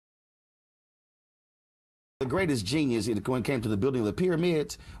The greatest genius when it came to the building of the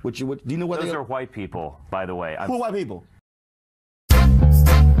pyramids, do you know what those are white people, by the way. Who are white people?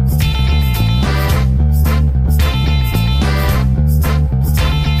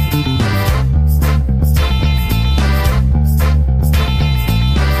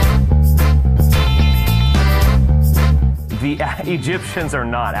 The Egyptians are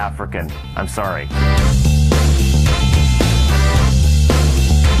not African. I'm sorry.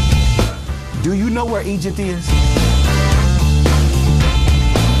 Do you know where Egypt is?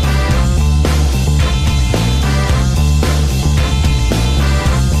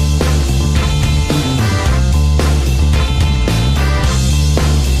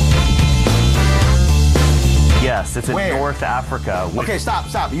 Yes, it's in North Africa. Okay, stop.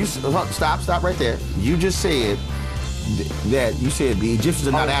 Stop right there. You just said that the Egyptians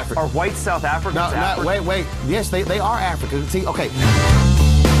are not African. Are white South Africans African? Wait. Yes, they are African. See, okay.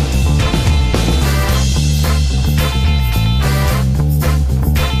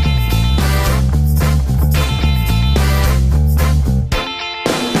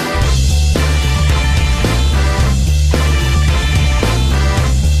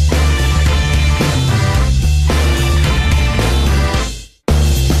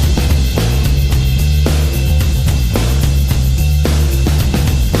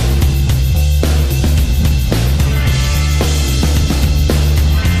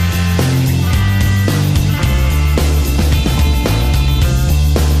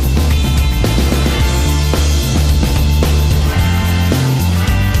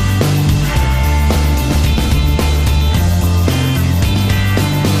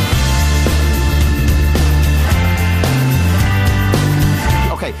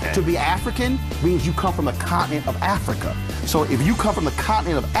 To be African means you come from the continent of Africa. So if you come from the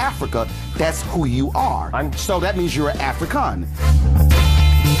continent of Africa, that's who you are. So that means you're an African.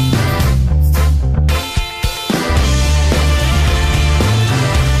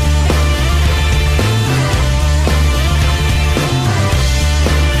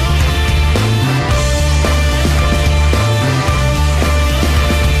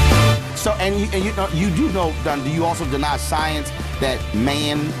 So, you do know, do you also deny science that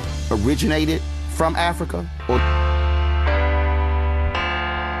man originated from Africa?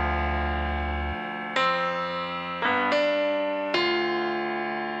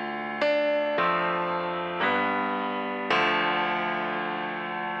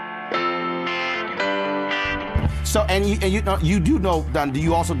 So, you do know, do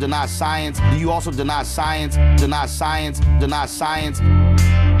you also deny science? Do you also deny science? Deny science?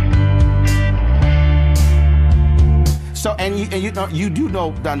 So, you do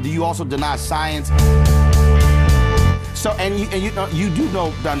know, do you also deny science? So, you do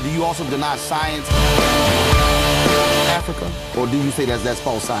know, do you also deny science? Africa? Or do you say that's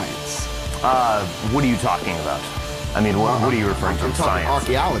false science? What are you talking about? I mean, what are you referring to? I'm talking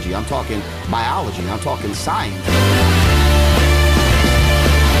archaeology, I'm talking biology, I'm talking science.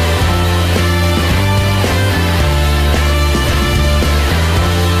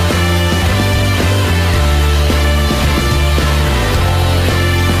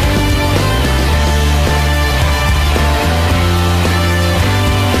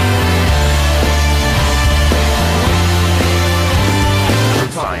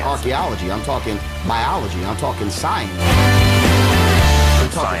 Archaeology, I'm talking biology, I'm talking science. I'm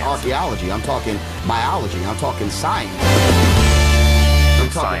talking archaeology, I'm talking biology, I'm talking science. I'm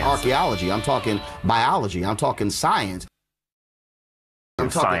talking archaeology, I'm talking biology, I'm talking science. I'm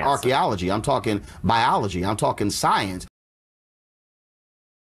talking archaeology, I'm talking biology, I'm talking science.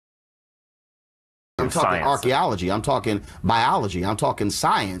 I'm talking archaeology, I'm talking biology, I'm talking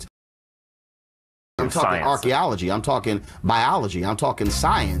science. I'm talking archaeology, I'm talking biology, I'm talking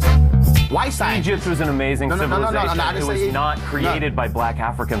science. Why science? Egypt was an amazing civilization. It was not created by black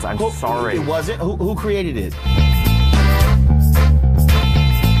Africans. I'm sorry. It wasn't? Who created it?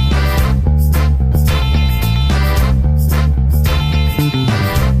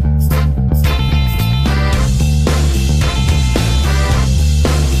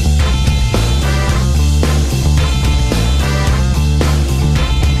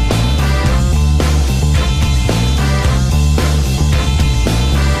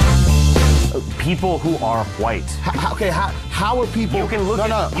 People who are white. How are people? You can look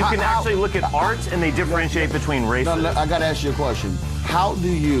actually look at art and they differentiate between races. No, I gotta ask you a question. How do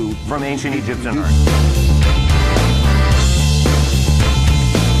you from ancient Egyptian art?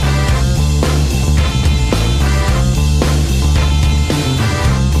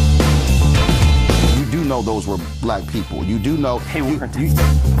 You do know those were black people. You do know they weren't.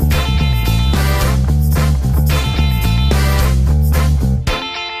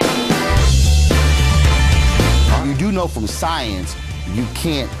 know from science you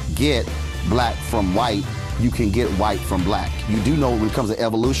can't get black from white. You can get white from black. You do know when it comes to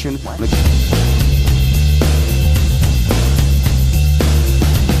evolution.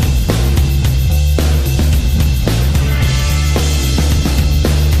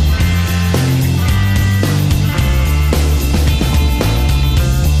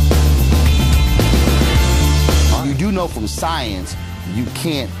 You do know from science you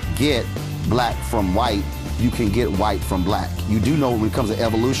can't get black from white. You can get white from black. You do know when it comes to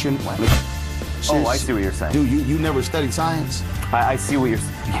evolution. Oh, I see what you're saying. Dude, you never studied science? I see what you're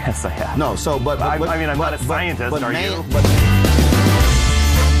saying. Yes, I have. No, so, but I mean, I'm not a scientist, are you?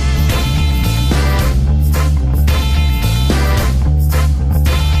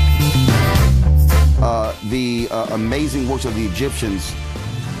 The amazing works of the Egyptians,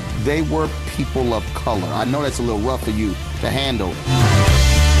 they were people of color. I know that's a little rough for you to handle.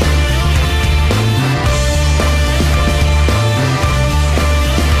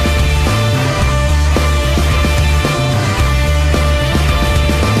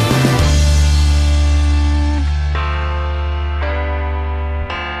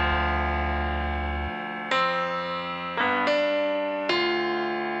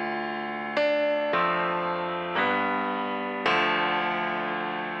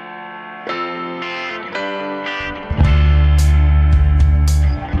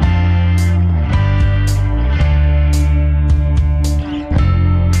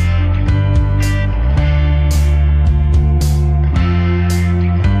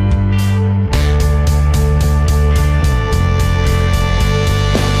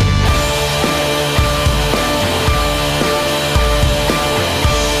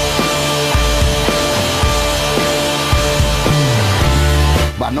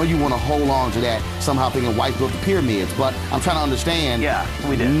 I know you want to hold on to that, somehow thinking white built the pyramids, but I'm trying to understand. Yeah,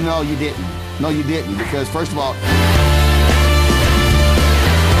 we did. No, you didn't. No, you didn't, because first of all,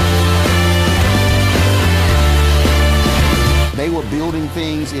 they were building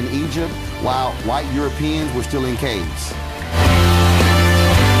things in Egypt while white Europeans were still in caves.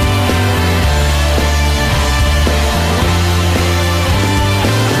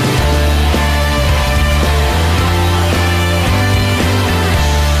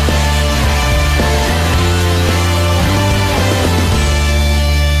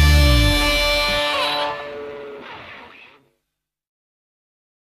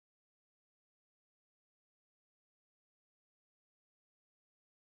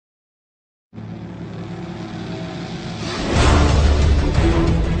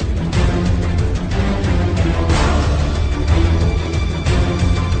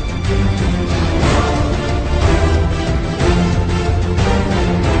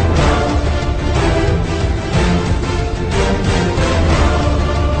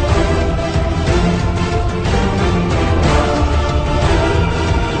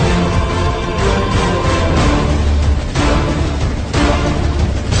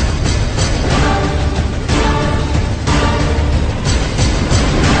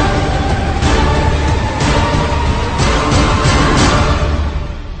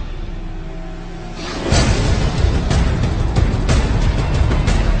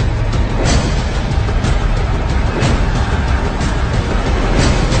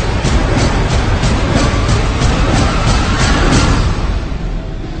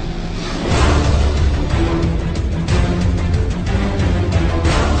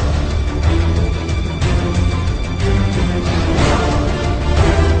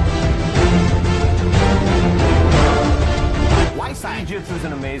 Egypt is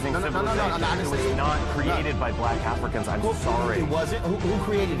an amazing civilization. It was not created by black Africans. I'm sorry. It wasn't. Who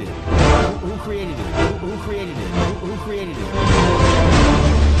created it? Who created it? Who created it? Who created it?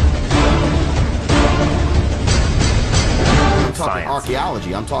 I'm talking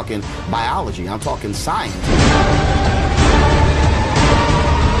archaeology. I'm talking biology. I'm talking science.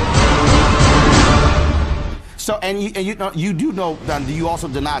 So, and you do know, do you also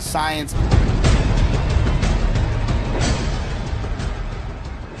deny science?